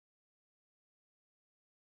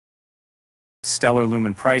Stellar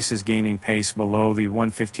Lumen price is gaining pace below the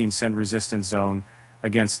 115-cent resistance zone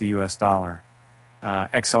against the US dollar.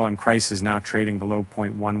 XLM price is now trading below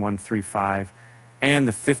 0.1135 and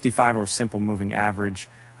the 55-hour simple moving average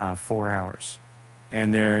 4 hours.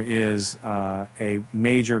 And there is a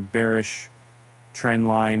major bearish trend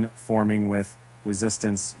line forming with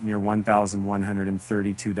resistance near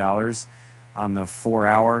 $1,132 on the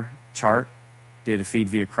 4-hour chart, data feed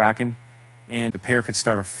via Kraken. And the pair could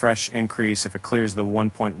start a fresh increase if it clears the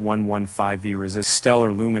 1.115V resistance.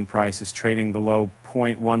 Stellar Lumen price is trading below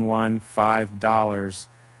 $0.115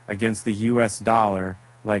 against the US dollar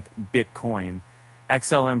like Bitcoin.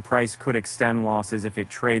 XLM price could extend losses if it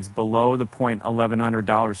trades below the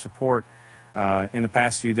 $1,100 support. In the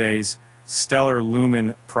past few days, Stellar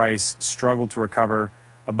Lumen price struggled to recover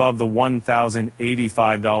above the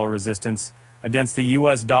 $1,085 resistance against the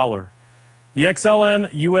US dollar. The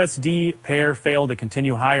XLM USD pair failed to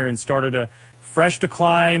continue higher and started a fresh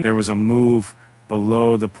decline. There was a move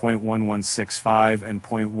below the 0.1165 and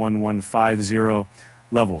 0.1150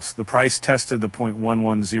 levels. The price tested the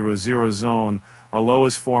 0.1100 zone. A low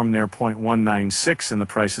is formed near 0.196, and the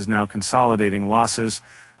price is now consolidating losses.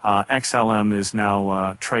 XLM is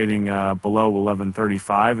now trading below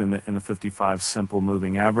 1135 in the 55 simple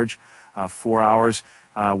moving average. 4 hours.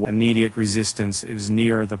 Immediate resistance is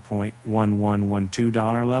near the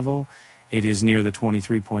 $0.1112 level. It is near the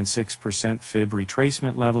 23.6% fib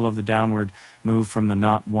retracement level of the downward move from the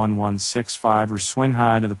 0.1165 or swing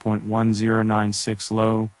high to the 0.1096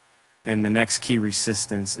 low. And the next key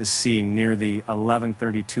resistance is seen near the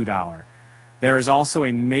 $1132. There is also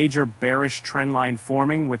a major bearish trend line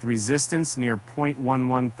forming with resistance near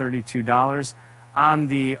 $0.1132 on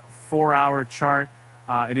the 4-hour chart.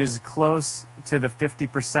 It is close to the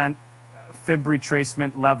 50% fib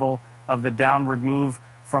retracement level of the downward move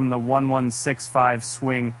from the 1165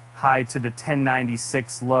 swing high to the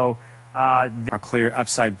 1096 low. A clear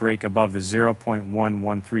upside break above the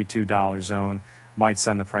 $0.1132 zone might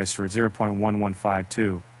send the price towards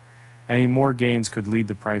 0.1152. Any more gains could lead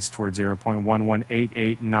the price towards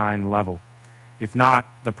 0.11889 level. If not,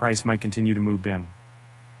 the price might continue to move in.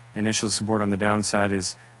 Initial support on the downside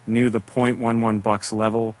is near the 0.11 bucks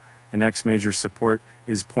level. The next major support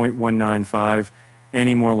is 0.195.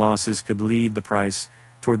 Any more losses could lead the price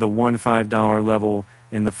toward the $15 level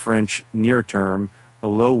in the French near term,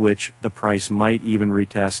 below which the price might even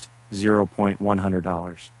retest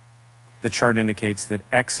 $0.100. The chart indicates that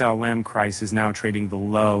XLM price is now trading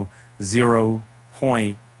below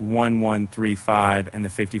 0.1135 and the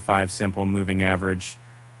 55 simple moving average.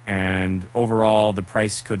 And overall, the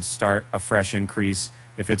price could start a fresh increase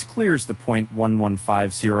if it clears the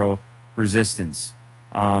 0.1150 resistance.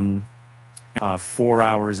 4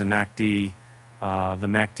 hours in MACD, the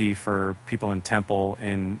MACD for people in Temple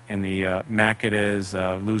in the market is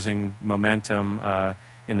losing momentum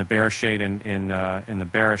in the bear shade in the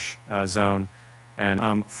bearish zone.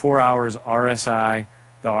 And 4 hours RSI,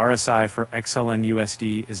 the RSI for XLM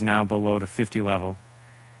USD is now below the 50 level.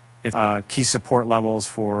 Key support levels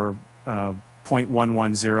for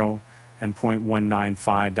 0.110 and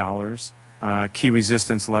 $0.195. Key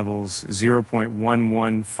resistance levels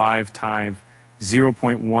 0.115 times,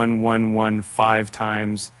 0.1115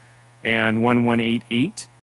 times, and 1188.